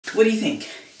What do you think?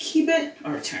 Keep it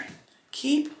or return?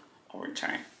 Keep or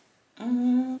return?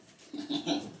 Morning,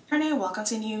 welcome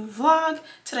to a new vlog.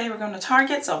 Today we're going to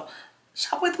Target, so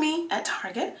shop with me at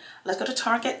Target. Let's go to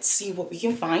Target, see what we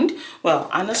can find. Well,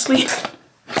 honestly,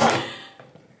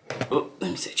 oh,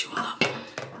 let me set you all up.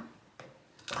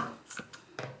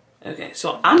 Okay,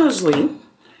 so honestly,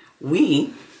 we're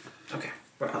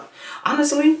up.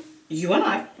 Honestly, you and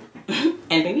I and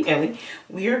baby Ellie,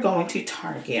 we are going to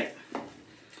Target.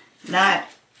 Not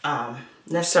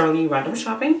necessarily random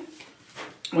shopping.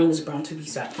 Wearing this brown to be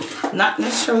set. Not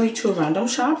necessarily to a random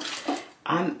shop.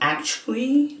 I'm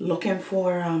actually looking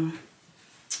for what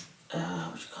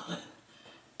you call it?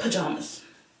 Pajamas.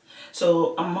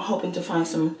 So I'm hoping to find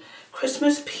some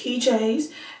Christmas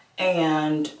PJs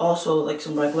and also like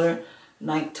some regular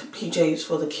night PJs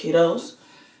for the kiddos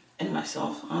and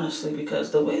myself, honestly, because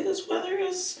the way this weather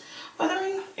is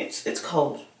weathering, it's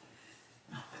cold.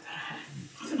 Oh,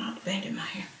 I don't know how to bend in my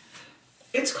hair.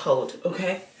 It's cold,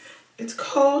 okay? It's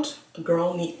cold. A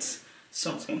girl needs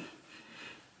something.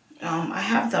 I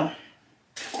have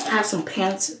some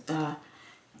pants,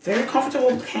 very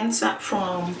comfortable pants set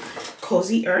from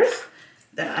Cozy Earth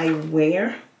that I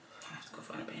wear. I have to go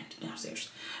find a band downstairs.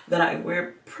 That I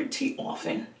wear pretty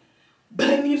often, but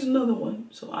I need another one.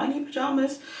 So I need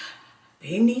pajamas.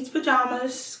 Babe needs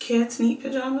pajamas. Kids need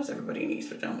pajamas. Everybody needs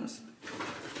pajamas,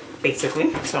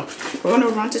 basically. So we're gonna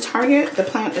run to Target. The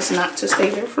plan is not to stay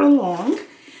there for long.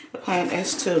 The plan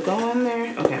is to go in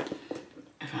there. Okay,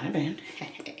 I found a band.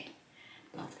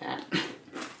 Love that.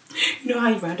 You know how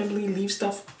you randomly leave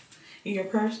stuff in your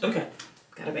purse? Okay,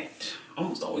 got a band.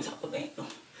 Almost always have a band though.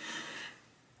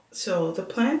 So the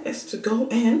plan is to go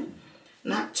in,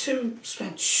 not to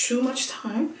spend too much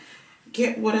time,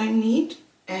 get what I need,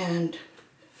 and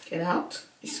get out,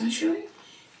 essentially.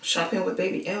 Shopping with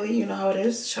baby Ellie, you know how it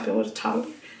is. Shopping with a toddler.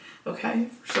 Okay,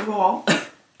 first of all,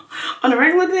 on a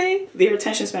regular day, their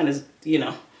attention span is, you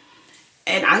know,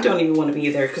 and I don't even want to be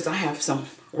there because I have some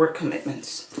work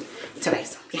commitments today.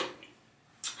 So yeah,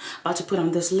 about to put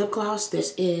on this lip gloss.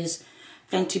 This is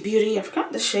Fenty Beauty. I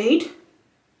forgot the shade.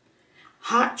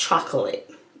 Hot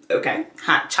chocolate. Okay,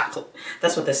 hot chocolate.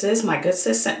 That's what this is. My good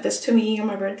sis sent this to me on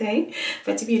my birthday.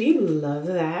 Fenty Beauty, love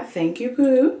that. Thank you,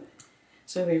 boo.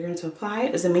 So we're going to apply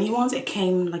it. It's the mini ones. It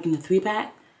came like in the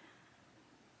 3-pack.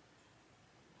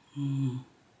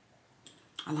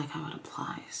 I like how it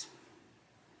applies.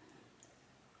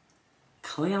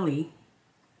 Clearly,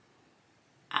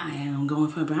 I am going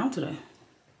for a brown today.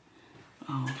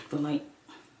 Oh, the light.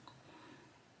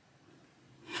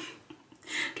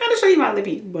 Trying to show you my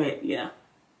lippy, but yeah.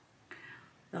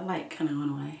 The light kind of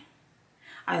went away.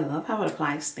 I love how it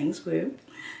applies. Thanks, boo.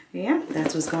 Yeah,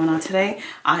 that's what's going on today.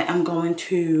 I am going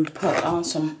to put on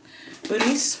some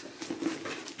booties.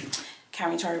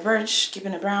 Carrying Tory Burch,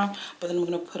 keeping it brown, but then I'm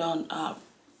going to put on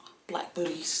black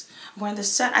booties. I'm wearing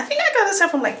this set. I think I got this set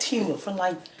from like Temu for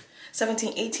like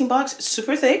 17, 18 bucks. It's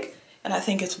super thick, and I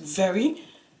think it's very,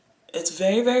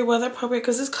 very weather appropriate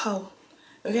because it's cold.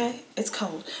 Okay, it's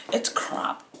cold. It's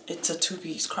crop. It's a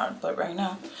 2-piece crop, but right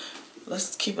now,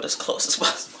 let's keep it as close as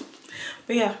possible.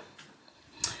 But yeah,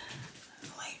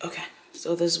 like, okay,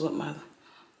 so this is what my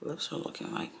lips are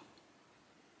looking like.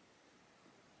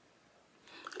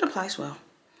 It applies well.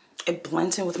 It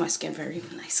blends in with my skin very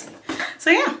nicely. So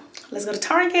yeah, let's go to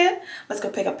Target. Let's go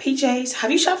pick up PJs.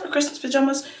 Have you shopped for Christmas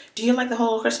pajamas? Do you like the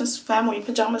whole Christmas family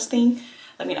pajamas thing?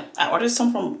 Let me know. I ordered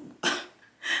some from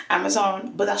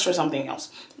Amazon, but that's for something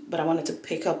else. But I wanted to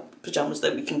pick up pajamas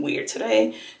that we can wear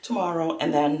today, tomorrow,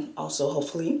 and then also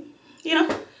hopefully, you know,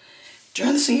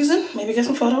 during the season, maybe get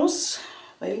some photos,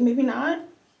 maybe not,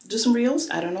 do some reels,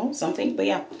 I don't know, something. But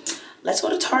yeah, let's go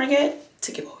to Target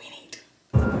to get what we need.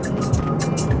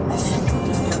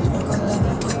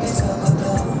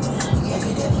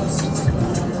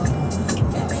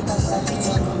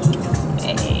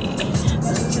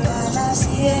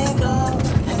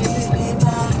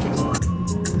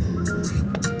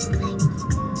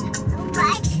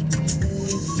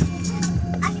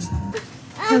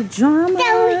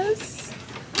 Pajamas.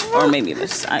 Or maybe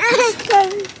this side.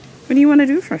 What do you want to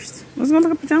do first? Let's go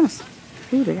look at pajamas.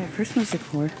 Ooh, they got Christmas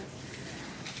decor.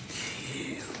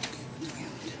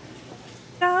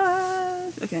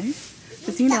 Okay.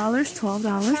 $15,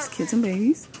 $12, kids and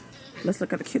babies. Let's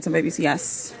look at the kids and babies.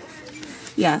 Yes.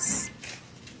 Yes.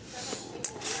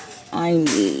 I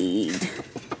need.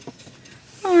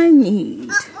 Oh,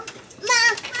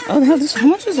 the hell, how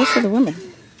much is this for the women?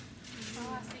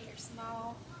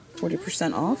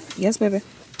 40% off? Yes, baby.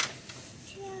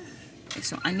 Okay,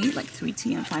 so I need like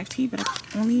 3T and 5T, but I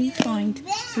only find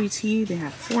 3T. They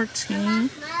have 14,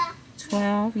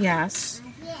 12, yes.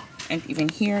 And even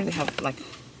here they have like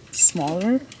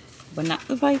smaller, but not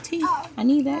the VT. I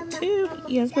need that too.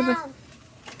 Yes, baby.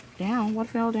 Down. What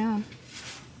fell down?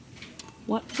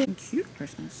 What? Cute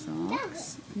Christmas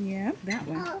socks. Yeah, that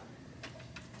one.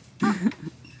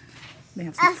 They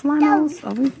have some flannels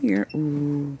over here.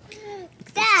 Ooh, look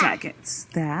at those jackets.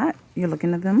 That, you're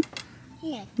looking at them?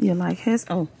 Yeah. You like his?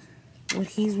 Oh, what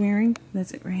he's wearing?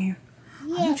 That's it right here. How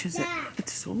much is it?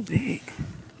 It's so big.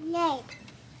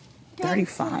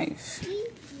 35.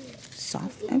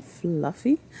 Soft and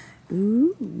fluffy.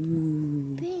 Ooh.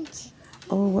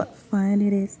 Oh, what fun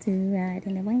it is to ride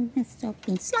in the rain and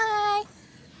soaking slide.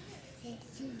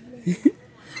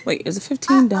 Wait, is it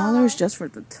 $15 just for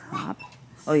the top?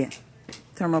 Oh yeah,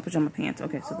 thermal pajama pants.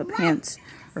 Okay, so the pants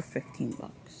are $15.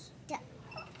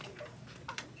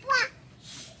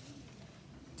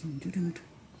 I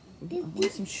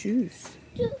want some shoes.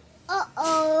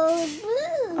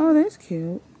 Oh, that's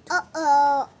cute.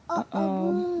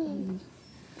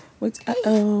 What's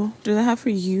do they have for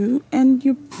you and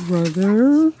your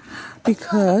brother?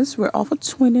 Because we're all for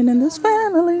twinning in this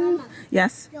family.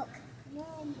 Yes?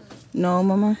 No,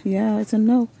 mama. Yeah, it's a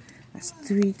no. That's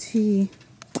 3T.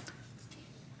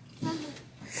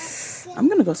 I'm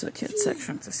gonna go to the kids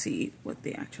section to see what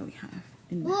they actually have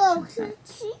in the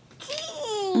sets.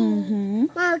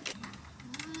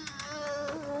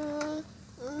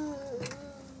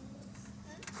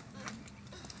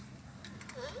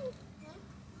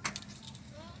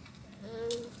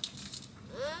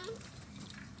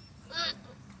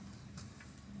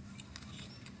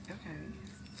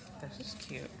 This is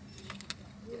cute.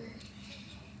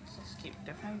 This is cute.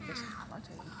 Definitely this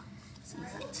holiday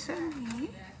season to me.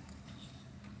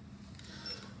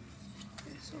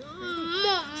 It's so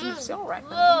pretty. It's so right. Oh,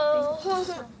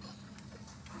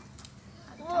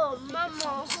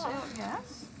 Mama.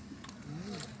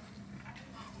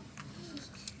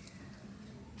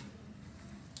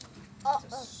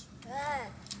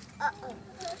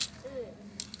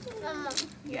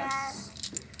 Yes.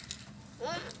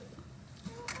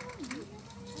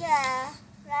 Yes.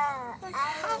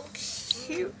 How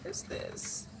cute is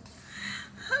this?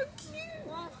 How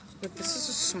cute! But this is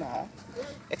a small.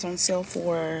 It's on sale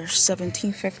for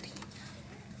 $17.50.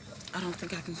 I don't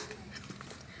think I can.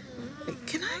 Wait,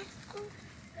 can I?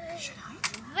 Should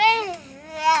I?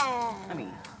 I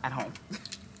mean, at home.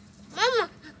 Mama.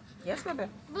 Yes, baby.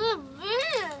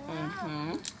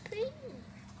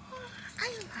 I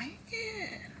like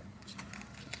it.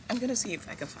 I'm gonna see if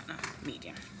I can find a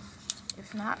medium.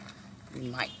 If not, we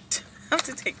might have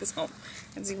to take this home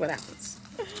and see what happens.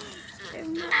 I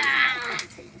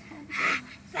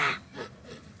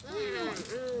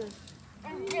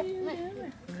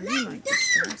really like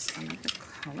this dress. I like the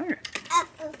color.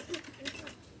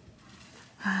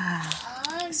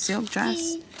 Silk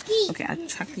dress. Okay, I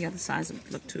checked the other size.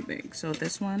 It looked too big. So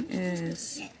this one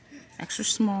is extra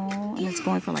small, and it's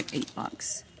going for like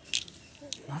 $8.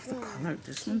 Love the color.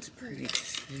 This one's pretty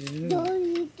too.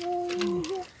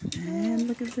 And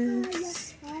look at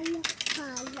this.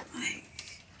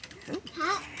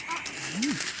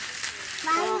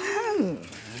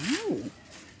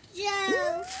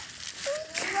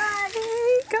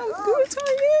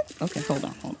 Okay, hold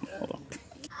on.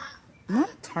 Not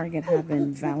Target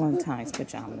having Valentine's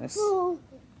pajamas.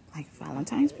 Like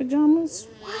Valentine's pajamas?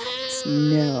 What?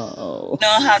 No. You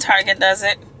know how Target does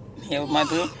it? Here with my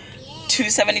boo.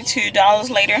 $272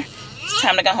 later. It's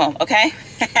time to go home, okay?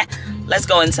 Let's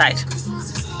go inside.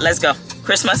 Let's go.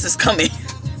 Christmas is coming.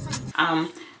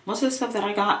 Most of the stuff that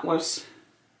I got was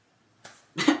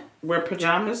were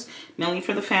pajamas, mainly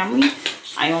for the family.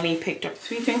 I only picked up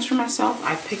 3 things for myself.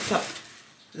 I picked up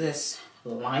this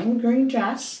lime green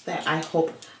dress that I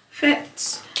hope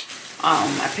fits.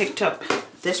 I picked up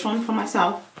this one for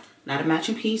myself, not a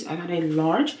matching piece. I got a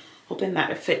large, hoping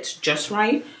that it fits just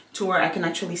right to where I can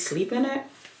actually sleep in it.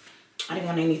 I didn't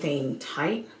want anything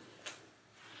tight.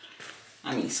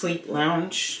 I mean, sleep,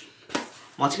 lounge,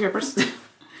 multi-purpose.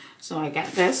 So I got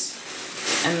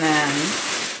this. And then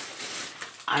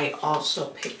I also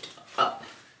picked up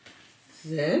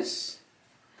this.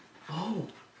 Oh,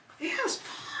 it has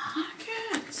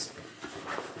pockets.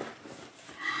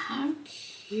 How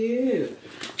cute.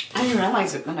 I didn't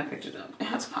realize it when I picked it up. It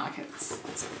has pockets.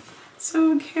 It's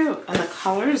so cute. And the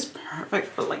color is perfect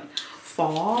for like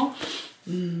fall.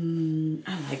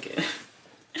 I like it.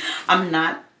 I'm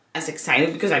not as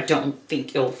excited because I don't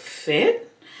think it'll fit.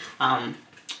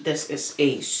 This is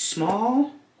a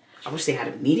small. I wish they had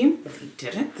a medium, but they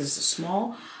didn't. This is a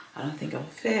small. I don't think it'll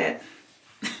fit.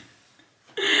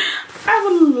 I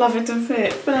would love it to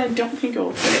fit, but I don't think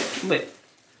it'll fit. But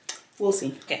we'll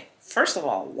see. Okay, first of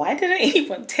all, why didn't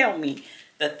anyone tell me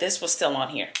that this was still on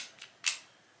here.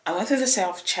 I went through the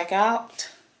self-checkout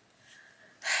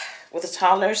with a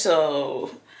toddler,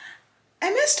 so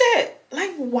I missed it.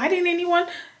 Like, why didn't anyone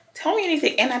tell me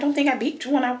anything? And I don't think I beeped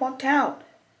when I walked out.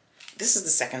 This is the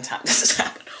second time this has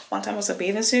happened. One time was a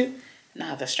bathing suit,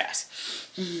 now the stress.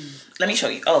 Let me show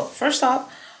you. Oh, first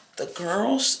off, the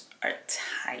girls are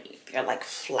tight. They're like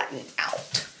flattened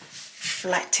out.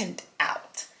 Flattened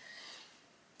out.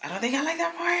 I don't think I like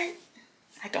that part.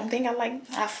 I don't think I like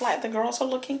how flat the girls are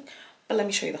looking. But let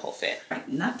me show you the whole fit. Right,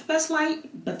 not the best light,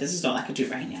 but this is all I can do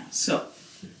right now. So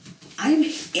I'm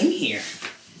in here.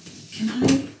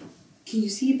 Can you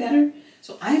see better?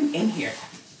 So I'm in here.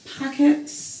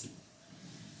 Pockets.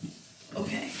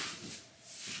 Okay.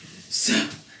 So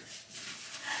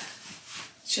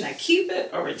should I keep it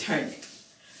or return it?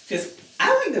 Because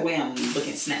I like the way I'm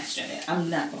looking snatched in it. I'm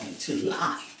not going to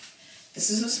lie. This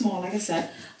is a small, like I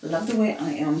said. Love the way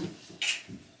I am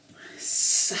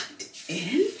sucked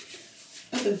in.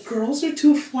 But the girls are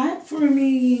too flat for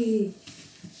me.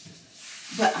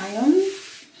 But I am...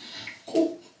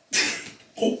 Oh.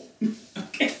 Oh.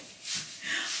 Okay.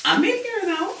 I'm in here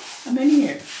though. I'm in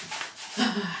here.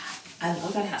 I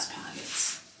love that it has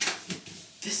pockets.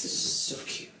 This is so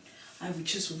cute. I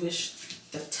just wish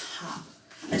the top...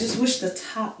 I just wish the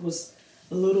top was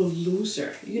a little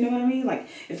looser. You know what I mean? Like,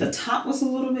 if the top was a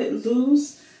little bit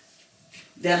loose,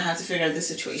 then I have to figure out this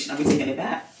situation. Are we taking it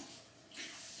back?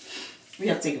 We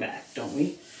have to take it back, don't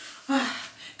we?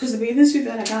 Because the bathing suit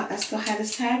that I got, that still had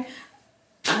this tag,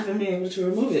 I haven't been able to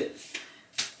remove it.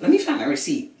 Let me find my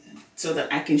receipt so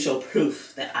that I can show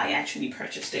proof that I actually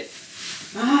purchased it.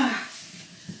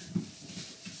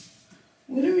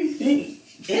 What do we think?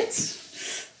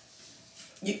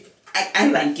 I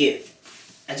like it.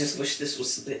 I just wish this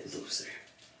was a bit looser.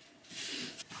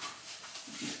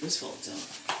 This folds up.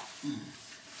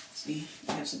 See,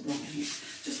 I have some room in here.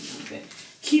 Just a little bit.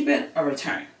 Keep it or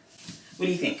return. What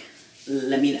do you think?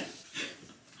 Let me know.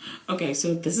 Okay,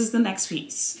 so this is the next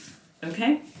piece.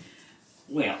 Okay?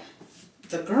 Well,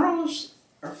 the girls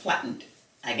are flattened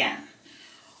again.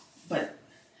 But,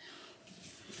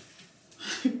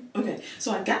 okay,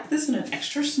 so I got this in an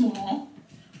extra small.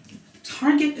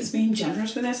 Target is being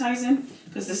generous with their sizing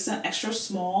because this is an extra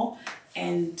small.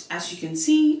 And as you can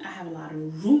see, I have a lot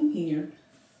of room here.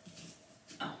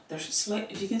 Oh, there's a slit,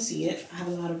 if you can see it. I have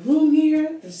a lot of room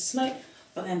here. There's a slit.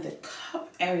 But then the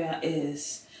cup area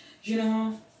is, you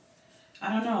know,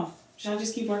 I don't know. Should I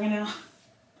just keep working out?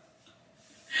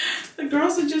 The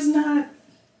girls are just not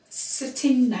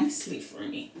sitting nicely for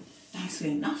me.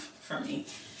 Nicely enough for me.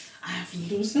 I have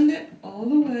loosened it all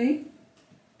the way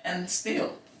and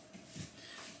still.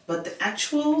 But the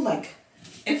actual, like,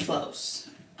 it flows.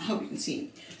 I hope you can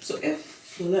see. So it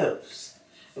flows.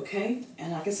 Okay?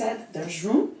 And like I said, there's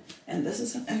room. And this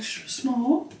is an extra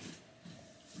small.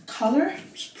 Color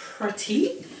is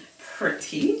pretty.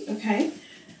 Pretty. Okay?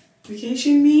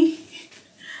 Vacation me.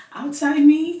 Outside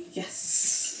me.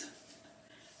 Yes.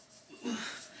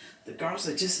 The girls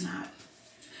are just not.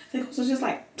 The girls are just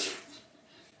like,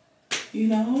 you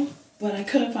know? But I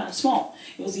couldn't find a small.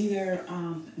 It was either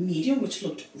medium, which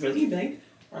looked really big,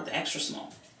 or the extra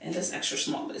small. And this extra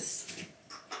small is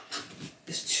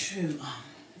too,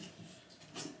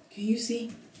 can you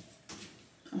see?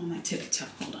 I'm on my tiptoe,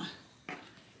 hold on.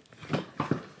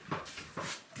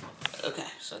 Okay,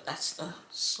 so that's the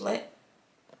slit.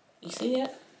 You see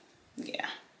it? Yeah.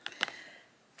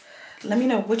 Let me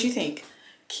know what you think.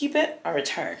 Keep it or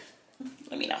return.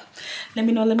 Let me know. Let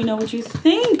me know what you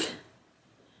think.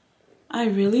 I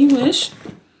really wish,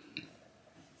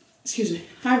 excuse me,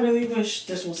 I really wish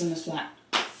this wasn't as flat.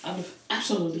 I would have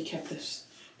absolutely kept this.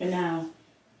 But now,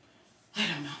 I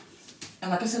don't know.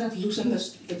 And like I said, I've loosened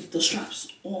the straps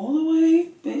all the way,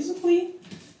 basically.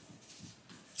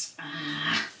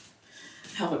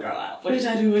 Help a girl out. What did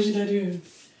I do? What should I do?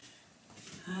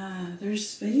 There's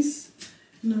space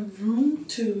and the room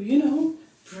to, you know,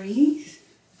 breathe.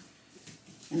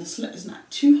 And the slit is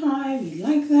not too high. We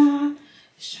like that.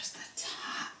 It's just the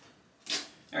top.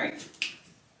 All right.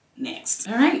 Next.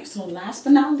 All right. So last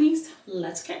but not least,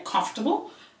 let's get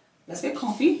comfortable. Let's get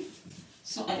comfy.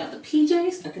 So I got the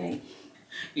PJs. Okay.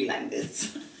 We like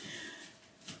this.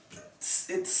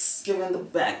 It's giving the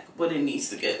back what it needs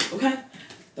to give. Okay.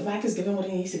 The back is giving what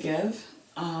it needs to give.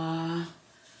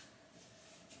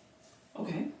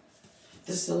 Okay.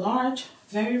 This is a large,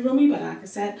 very roomy, but like I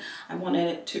said, I wanted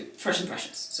it to, first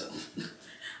impressions. So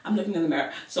I'm looking in the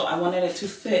mirror. So I wanted it to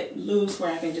fit loose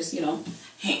where I can just, you know,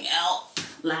 hang out,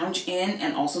 lounge in,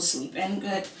 and also sleep in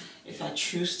good if I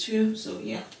choose to. So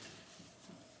yeah.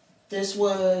 This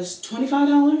was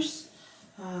 $25.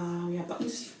 We have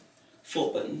buttons,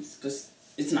 full buttons, because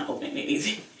it's not opening it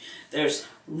easy. There's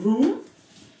room,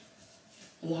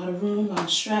 a lot of room, a lot of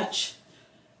stretch.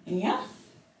 And yeah,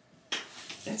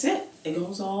 that's it. It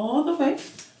goes all the way.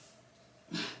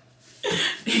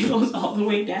 It goes all the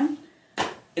way down.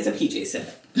 It's a PJ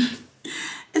set.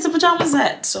 It's a pajama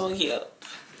set. So yeah.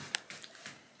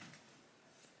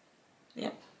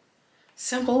 Yep.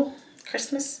 Simple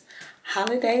Christmas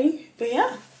holiday. But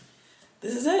yeah,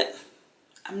 this is it.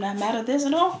 I'm not mad at this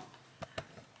at all.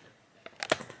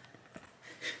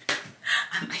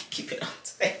 I might keep it on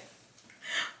today.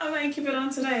 I might keep it on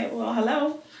today. Well,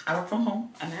 hello. I work from home.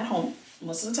 I'm at home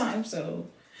most of the time, so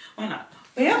why not?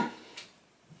 But yeah.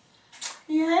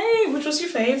 Yay, which was your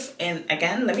fave? And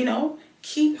again, let me know,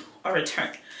 keep or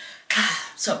return.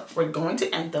 So we're going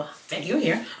to end the video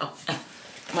here. Oh, I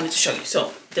wanted to show you.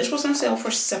 So this was on sale for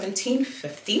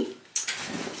 $17.50.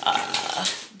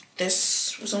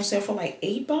 This was on sale for like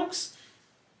 $8.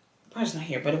 The price is not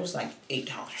here, but it was like $8.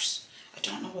 I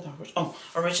don't know what the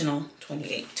original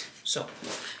 28. So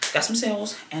got some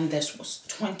sales, and this was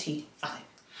 25.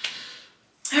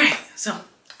 All right, so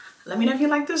let me know if you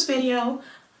like this video.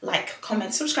 Like,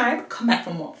 comment, subscribe, come back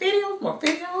for more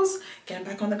videos, getting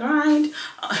back on the grind.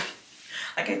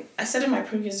 Like I said in my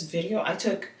previous video, I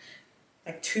took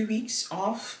like 2 weeks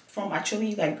off from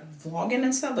actually like vlogging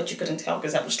and stuff, but you couldn't tell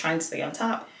because I was trying to stay on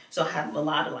top. So I had a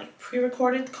lot of like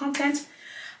pre-recorded content.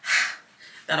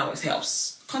 That always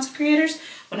helps. Content creators,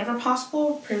 whenever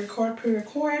possible,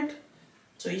 pre-record,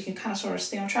 so you can kind of sort of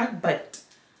stay on track, but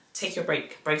take your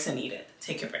break. Breaks are needed.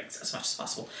 Take your breaks as much as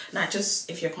possible. Not just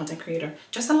if you're a content creator.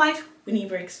 Just in life, we need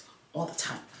breaks all the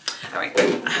time. All right,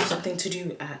 I have something to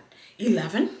do at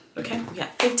 11. Okay, we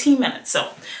got 15 minutes. So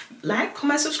like,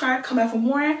 comment, subscribe, come back for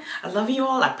more. I love you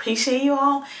all. I appreciate you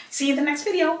all. See you in the next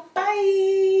video.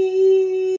 Bye.